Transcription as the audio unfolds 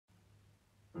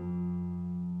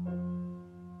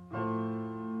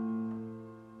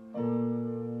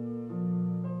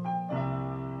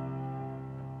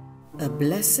A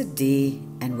blessed day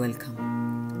and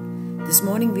welcome. This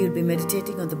morning we will be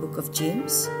meditating on the book of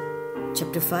James,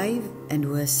 chapter 5 and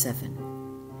verse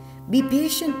 7. Be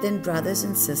patient then, brothers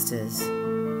and sisters,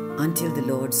 until the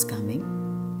Lord's coming.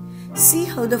 See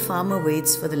how the farmer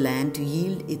waits for the land to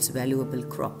yield its valuable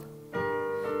crop,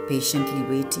 patiently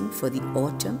waiting for the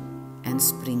autumn and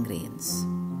spring rains.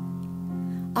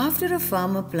 After a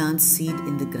farmer plants seed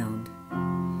in the ground,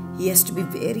 he has to be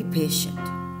very patient.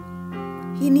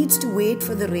 He needs to wait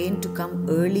for the rain to come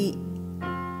early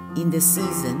in the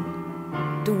season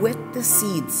to wet the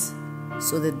seeds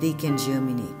so that they can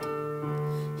germinate.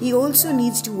 He also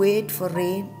needs to wait for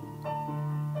rain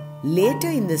later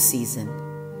in the season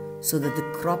so that the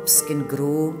crops can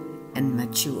grow and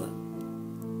mature.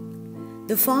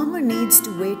 The farmer needs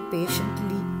to wait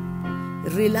patiently,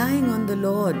 relying on the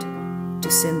Lord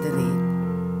to send the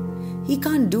rain. He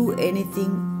can't do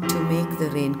anything to make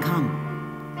the rain come.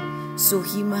 So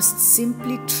he must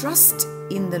simply trust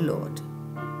in the Lord.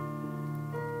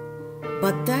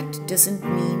 But that doesn't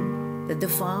mean that the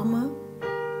farmer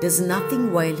does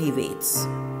nothing while he waits.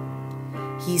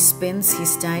 He spends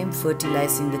his time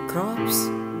fertilizing the crops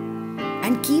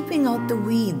and keeping out the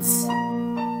weeds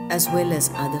as well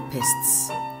as other pests.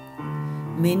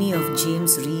 Many of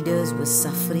James' readers were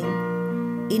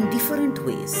suffering in different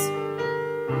ways.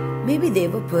 Maybe they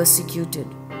were persecuted,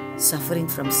 suffering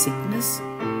from sickness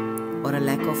or a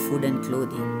lack of food and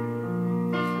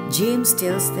clothing. James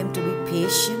tells them to be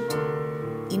patient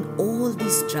in all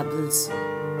these troubles,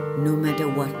 no matter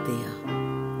what they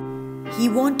are. He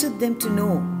wanted them to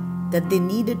know that they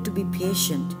needed to be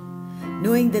patient,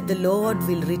 knowing that the Lord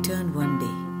will return one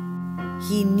day.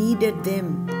 He needed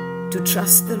them to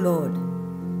trust the Lord,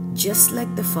 just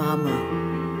like the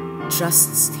farmer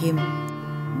trusts Him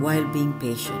while being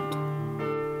patient.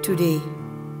 Today,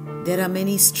 there are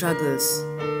many struggles,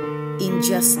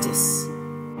 injustice,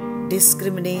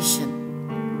 discrimination,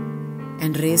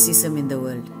 and racism in the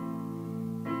world.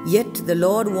 Yet the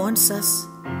Lord wants us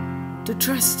to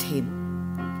trust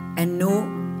Him and know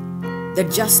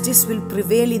that justice will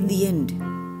prevail in the end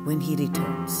when He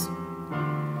returns.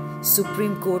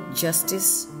 Supreme Court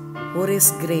Justice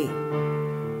Horace Gray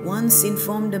once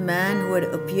informed a man who had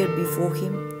appeared before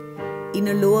him in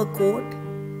a lower court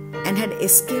and had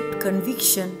escaped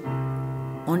conviction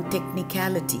on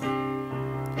technicality.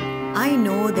 I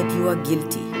know that you are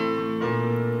guilty,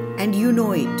 and you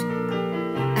know it,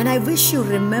 and I wish you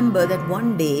remember that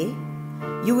one day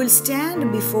you will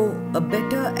stand before a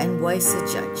better and wiser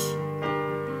judge,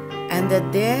 and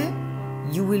that there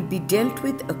you will be dealt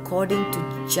with according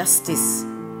to justice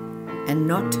and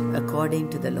not according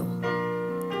to the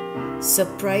law.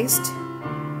 Surprised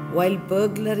while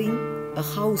burglaring a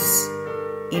house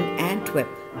in Antwerp,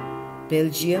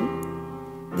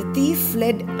 Belgium, the thief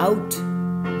fled out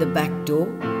the back door,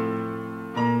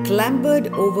 clambered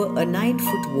over a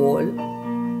 9-foot wall,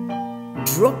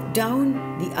 dropped down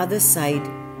the other side,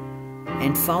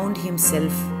 and found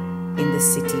himself in the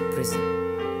city prison.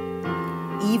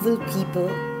 Evil people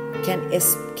can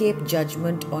escape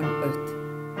judgment on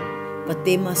earth, but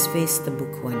they must face the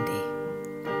book one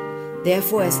day.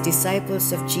 Therefore, as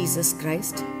disciples of Jesus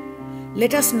Christ,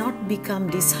 let us not become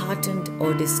disheartened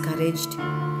or discouraged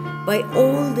by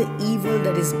all the evil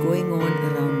that is going on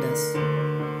around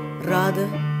us. Rather,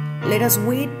 let us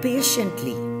wait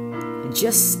patiently,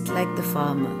 just like the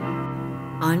farmer,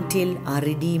 until our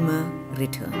Redeemer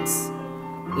returns.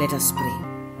 Let us pray.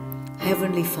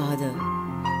 Heavenly Father,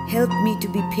 help me to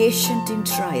be patient in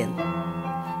trial,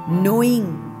 knowing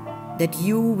that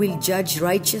you will judge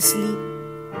righteously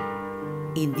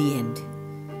in the end.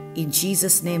 In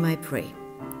Jesus' name I pray.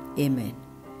 Amen.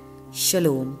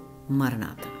 Shalom.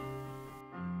 Maranatha.